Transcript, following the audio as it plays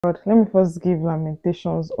But let me first give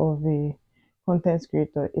lamentations of a content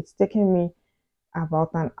creator. It's taken me about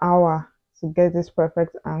an hour to get this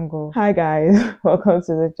perfect angle. Hi guys, welcome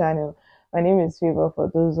to the channel. My name is Favor for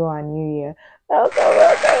those who are new here. Welcome.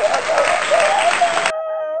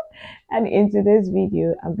 And in today's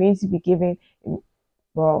video, I'm going to be giving,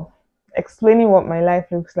 well, explaining what my life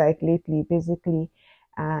looks like lately, basically.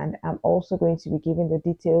 And I'm also going to be giving the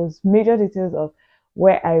details, major details of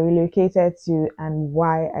where I relocated to and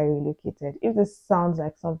why I relocated. If this sounds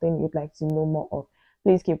like something you'd like to know more of,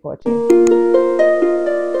 please keep watching.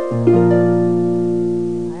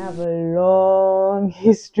 I have a long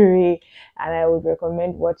history and I would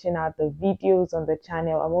recommend watching out the videos on the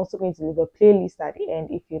channel. I'm also going to leave a playlist at the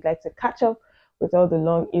end if you'd like to catch up with all the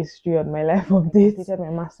long history on my life updates. I did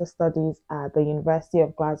my master's studies at the University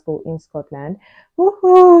of Glasgow in Scotland.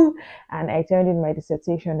 Woohoo! And I turned in my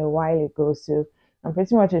dissertation a while ago, so I'm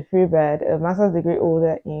pretty much a free bird, a master's degree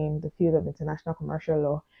holder in the field of international commercial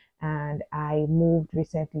law. And I moved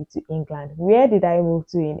recently to England. Where did I move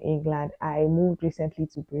to in England? I moved recently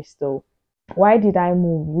to Bristol. Why did I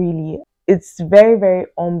move really? It's very, very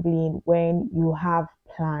humbling when you have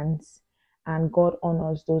plans and God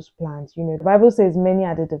honors those plans. You know, the Bible says many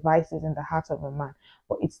are the devices in the heart of a man,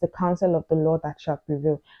 but it's the counsel of the Lord that shall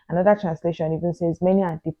prevail. Another translation even says many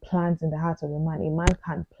are the plans in the heart of a man. A man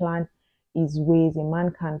can plan his ways, a man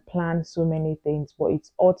can plan so many things, but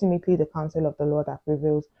it's ultimately the counsel of the Lord that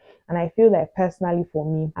prevails. And I feel like personally for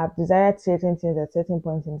me, I've desired certain things at certain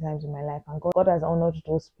points in times in my life, and God has honored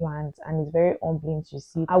those plans, and it's very humbling to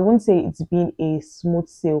see. I wouldn't say it's been a smooth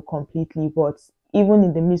sail completely, but even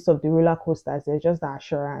in the midst of the roller coasters, there's just the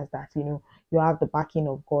assurance that, you know, you have the backing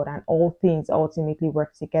of God and all things ultimately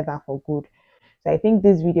work together for good. So I think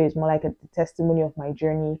this video is more like a testimony of my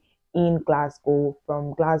journey in Glasgow,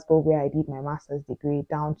 from Glasgow where I did my master's degree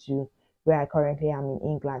down to where I currently am in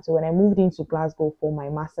England. So when I moved into Glasgow for my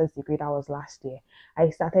master's degree, that was last year,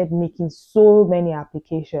 I started making so many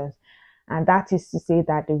applications. And that is to say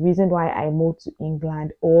that the reason why I moved to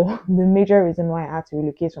England, or the major reason why I had to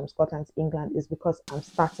relocate from Scotland to England, is because I'm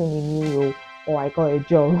starting a new role, or I got a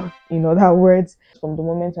job. In other words, from the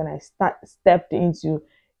moment when I stepped into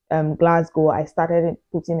Glasgow, I started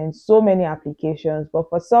putting in so many applications, but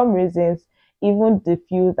for some reasons, even the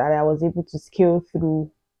few that I was able to scale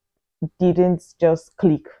through didn't just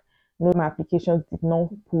click. No, my applications did not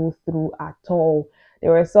pull through at all.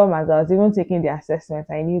 There were some, as I was even taking the assessment,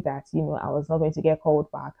 I knew that, you know, I was not going to get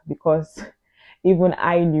called back because even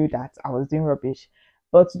I knew that I was doing rubbish.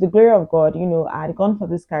 But to the glory of God, you know, I had gone for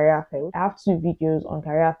this career fair. I have two videos on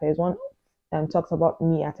career fairs. One talks about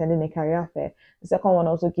me attending a career fair. The second one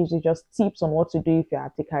also gives you just tips on what to do if you're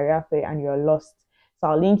at the career fair and you're lost. So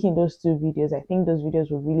I'll link in those two videos. I think those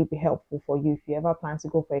videos will really be helpful for you if you ever plan to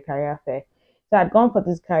go for a career fair. So I'd gone for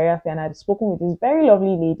this career fair and I'd spoken with this very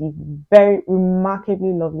lovely lady, very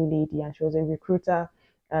remarkably lovely lady, and she was a recruiter.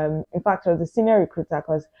 In fact, she was a senior recruiter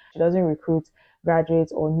because she doesn't recruit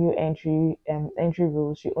graduates or new entry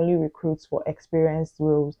roles. She only recruits for experienced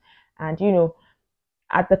roles. And you know,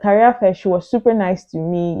 at the career fair, she was super nice to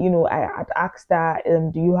me. You know, I had asked her,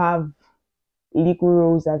 do you have legal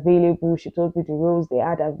roles available? She told me the roles they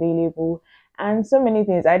had available and so many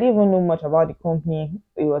things. I didn't even know much about the company.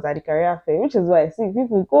 It was at the career fair, which is why I see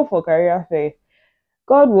people go for career fair.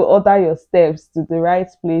 God will order your steps to the right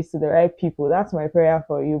place, to the right people. That's my prayer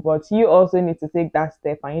for you. But you also need to take that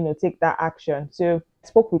step and, you know, take that action. So I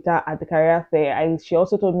spoke with her at the career fair. She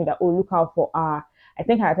also told me that, oh, look out for her. I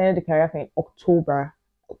think I attended the career fair in October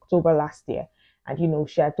last year. And, you know,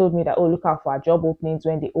 she had told me that, oh, look out for our job openings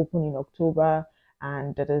when they open in October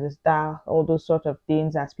and all those sort of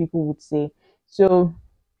things, as people would say. So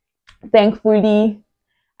thankfully,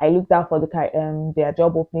 I looked out for their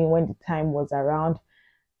job opening when the time was around.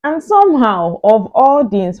 And somehow, of all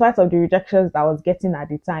the, in spite of the rejections that I was getting at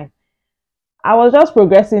the time, I was just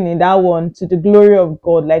progressing in that one to the glory of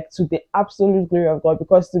God, like to the absolute glory of God.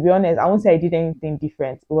 Because to be honest, I won't say I did anything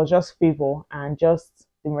different. It was just favor and just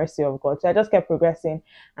the mercy of God. So I just kept progressing.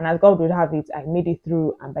 And as God would have it, I made it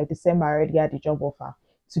through. And by December, I already had the job offer,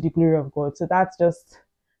 to the glory of God. So that's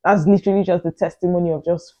literally just the testimony of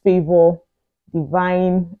just favor,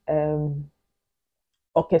 divine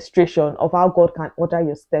orchestration of how God can order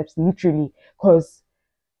your steps, literally. Because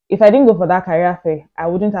if I didn't go for that career fair, I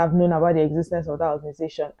wouldn't have known about the existence of that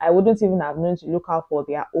organization. I wouldn't even have known to look out for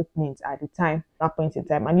their openings at the time, that point in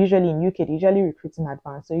time. And usually in UK, they usually recruit in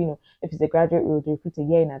advance. So, you know, if it's a graduate role, they recruit a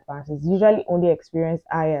year in advance. It's usually only experienced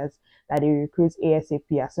hires that they recruit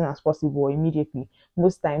ASAP, as soon as possible, or immediately.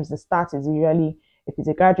 Most times the start is usually if it's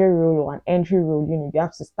a graduate role or an entry role, you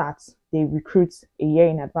have to start. They recruit a year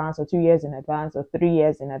in advance, or 2 years in advance, or 3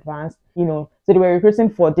 years in advance. So they were recruiting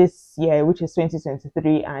for this year, which is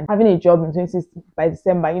 2023, and having a job in 20 by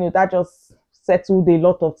December. That just settled a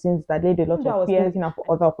lot of things, that laid a lot of fear, looking out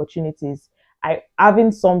for other opportunities.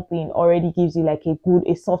 Having something already gives you like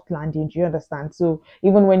a soft landing. Do you understand? So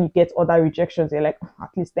even when you get other rejections, you're like, at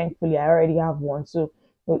least thankfully I already have one. So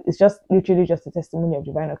it's just literally just a testimony of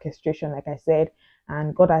divine orchestration, like I said.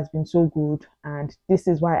 And God has been so good, and this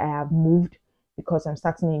is why I have moved, because I'm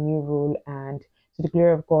starting a new role. And to the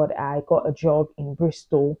glory of God, I got a job in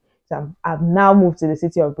Bristol. So I've now moved to the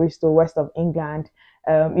city of Bristol, west of England.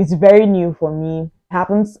 It's very new for me. I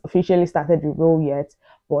haven't officially started the role yet,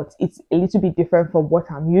 but it's a little bit different from what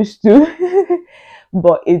I'm used to.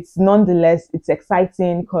 But it's nonetheless, it's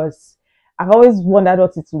exciting, because I've always wondered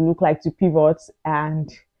what it will look like to pivot, and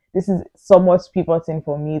this is somewhat pivoting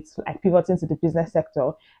for me. It's like pivoting to the business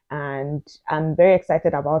sector, and I'm very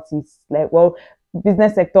excited about it. Like, well,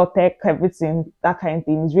 business sector, tech, everything, that kind of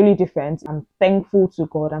thing is really different. I'm thankful to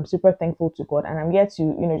God. I'm super thankful to God, and I'm here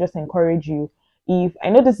to, just encourage you. If I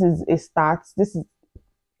know this is a start, this is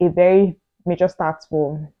a very major start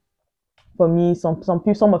for me. Some of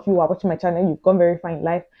you who are watching my channel, you've gone very far in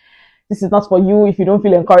life. This is not for you if you don't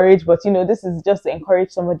feel encouraged, but this is just to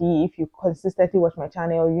encourage somebody. If you consistently watch my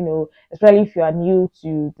channel, especially if you are new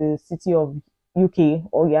to the city of UK,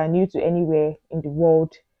 or you are new to anywhere in the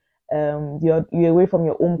world, you're away from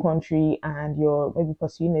your home country, and you're maybe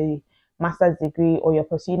pursuing a master's degree, or you're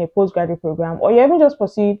pursuing a postgraduate program, or you're even just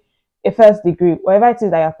pursuing a first degree, whatever it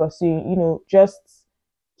is that you're pursuing, just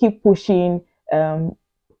keep pushing.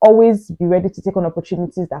 Always be ready to take on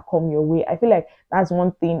opportunities that come your way. I feel like that's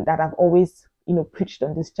one thing that I've always preached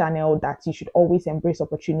on this channel, that you should always embrace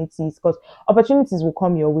opportunities, because opportunities will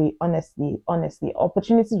come your way. Honestly,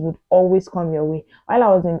 opportunities would always come your way. While I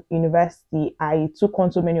was in university, I took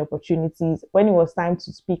on so many opportunities. When it was time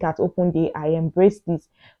to speak at open day, I embraced it.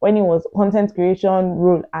 When it was content creation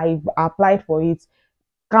role, I applied for it.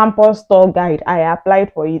 Campus tour guide, I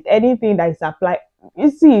applied for it. Anything that is applied, you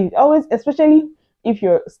see, always, especially if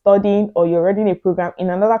you're studying or you're running a program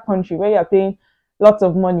in another country where you're paying lots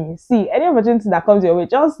of money. See, any opportunity that comes your way,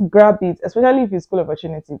 just grab it, especially if it's school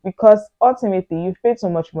opportunity, because ultimately you've paid so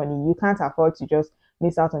much money, you can't afford to just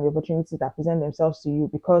miss out on the opportunities that present themselves to you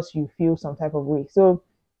because you feel some type of way. So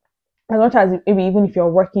as much as maybe even if you're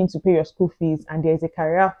working to pay your school fees and there's a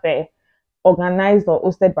career fair organized or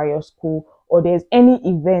hosted by your school, or there's any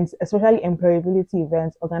events, especially employability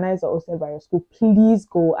events organized or hosted by your school, please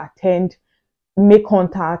go attend, make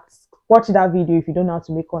contacts, watch that video. If you don't know how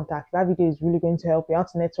to make contacts, that video is really going to help you how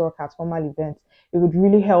to network at formal events. It would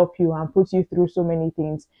really help you and put you through so many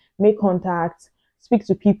things. Make contacts, speak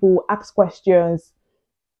to people, ask questions.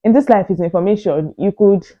 In this life is information. You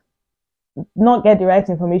could not get the right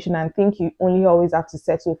information and think you only always have to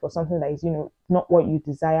settle for something that is not what you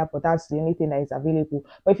desire, but that's the only thing that is available.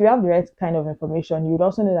 But if you have the right kind of information, you would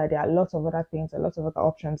also know that there are lots of other things, a lot of other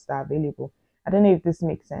options that are available. I don't know if this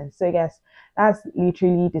makes sense. So yes, that's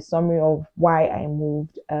literally the summary of why I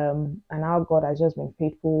moved, and how God has just been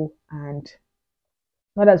faithful, and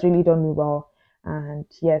God has really done me well. And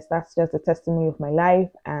yes, that's just a testimony of my life.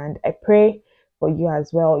 And I pray for you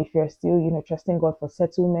as well, if you're still, trusting God for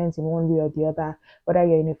settlement in one way or the other, whether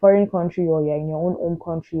you're in a foreign country or you're in your own home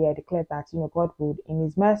country. I declare that, God would, in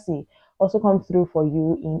His mercy, also come through for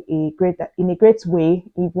you in a great way,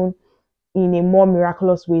 even in a more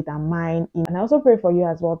miraculous way than mine. And I also pray for you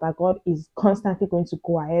as well, that God is constantly going to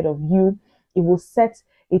go ahead of you. It will set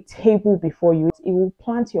a table before you. It will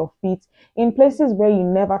plant your feet in places where you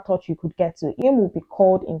never thought you could get to. You will be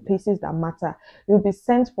called in places that matter. You'll be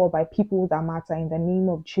sent for by people that matter, in the name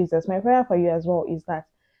of Jesus. My prayer for you as well is that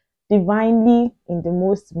divinely, in the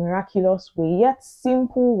most miraculous way, yet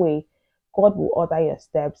simple way, God will order your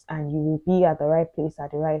steps, and you will be at the right place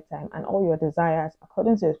at the right time, and all your desires,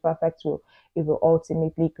 according to His perfect will, it will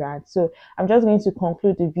ultimately grant. So I'm just going to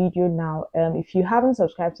conclude the video now. If you haven't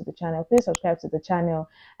subscribed to the channel, please subscribe to the channel.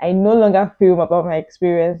 I no longer film about my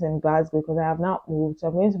experience in Glasgow because I have not moved, so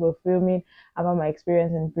I'm going to be filming about my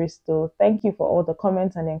experience in Bristol. Thank you for all the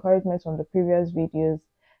comments and encouragement from the previous videos.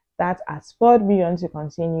 That has spurred me on to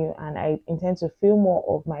continue, and I intend to film more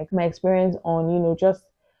of my experience on, just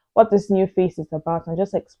what this new phase is about, and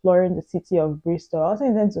just exploring the city of Bristol. I also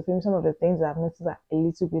intend to film some of the things that I've noticed are a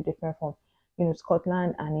little bit different from,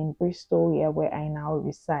 Scotland and in Bristol, here where I now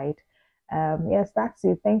reside. Yes, that's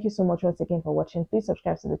it. Thank you so much once again for watching. Please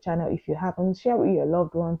subscribe to the channel if you haven't. Share with your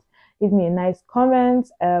loved ones. Leave me a nice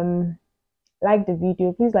comment. Like the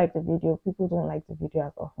video. Please like the video. People don't like the video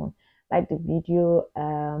as often. Like the video.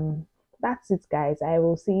 that's it, guys. I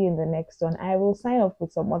will see you in the next one. I will sign off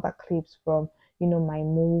with some other clips from, my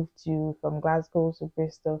move to from Glasgow to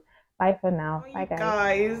Bristol. Bye for now. Bye,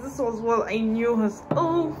 guys. This was what I knew was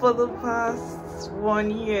for the past 1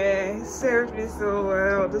 year. It served me so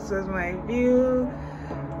well. This was my view.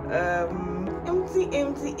 Empty,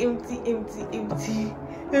 empty, empty, empty, empty,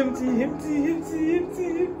 empty, empty, empty,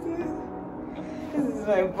 empty, empty. This is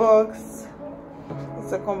my box. The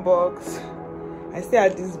second box. I still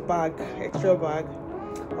had this bag, extra bag,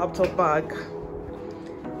 laptop bag.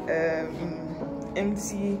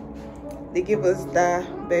 Empty. They gave us that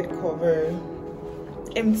bed cover.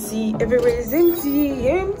 Empty. Everywhere is empty,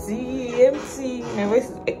 empty, empty. My voice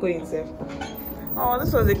is echoing itself. Oh,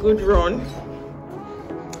 this was a good run.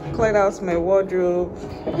 Cleared out my wardrobe.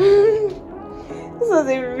 This was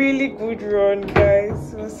a really good run,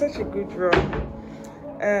 guys. It was such a good run.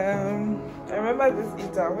 I remember this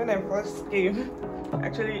eater when I first came. I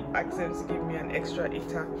actually asked them to give me an extra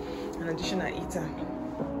eater, an additional eater.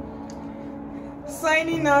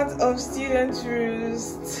 Signing out of Student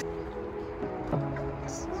Roost.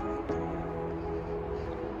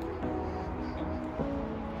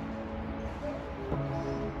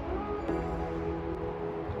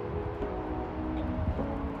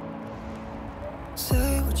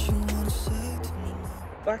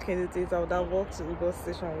 Back in the days, I would have walked to the bus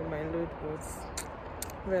station with my load, but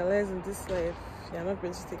realizing this life, you're not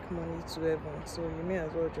going to take money to heaven, so you may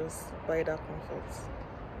as well just buy that comfort.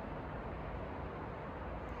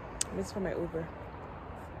 This for my Uber.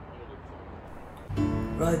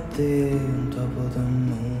 Right there on top of the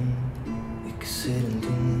moon, we could sit and do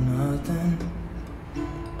nothing.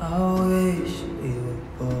 I wish we were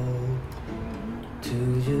bold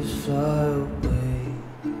to just fly away.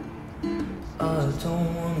 I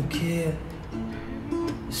don't wanna care,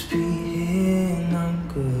 just be here and I'm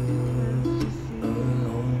good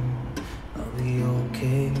alone. I'll be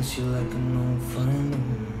okay, miss you like an old friend.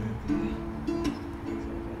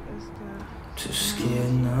 Too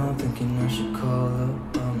scared now, thinking I should call up.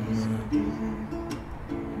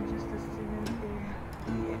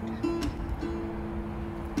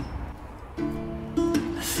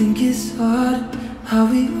 I think it's hard how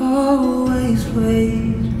we always wait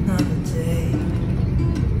another day.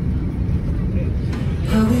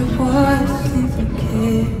 How we watch things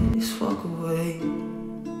forget, just walk away.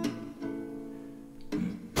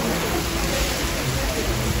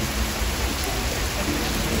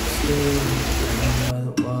 Stay.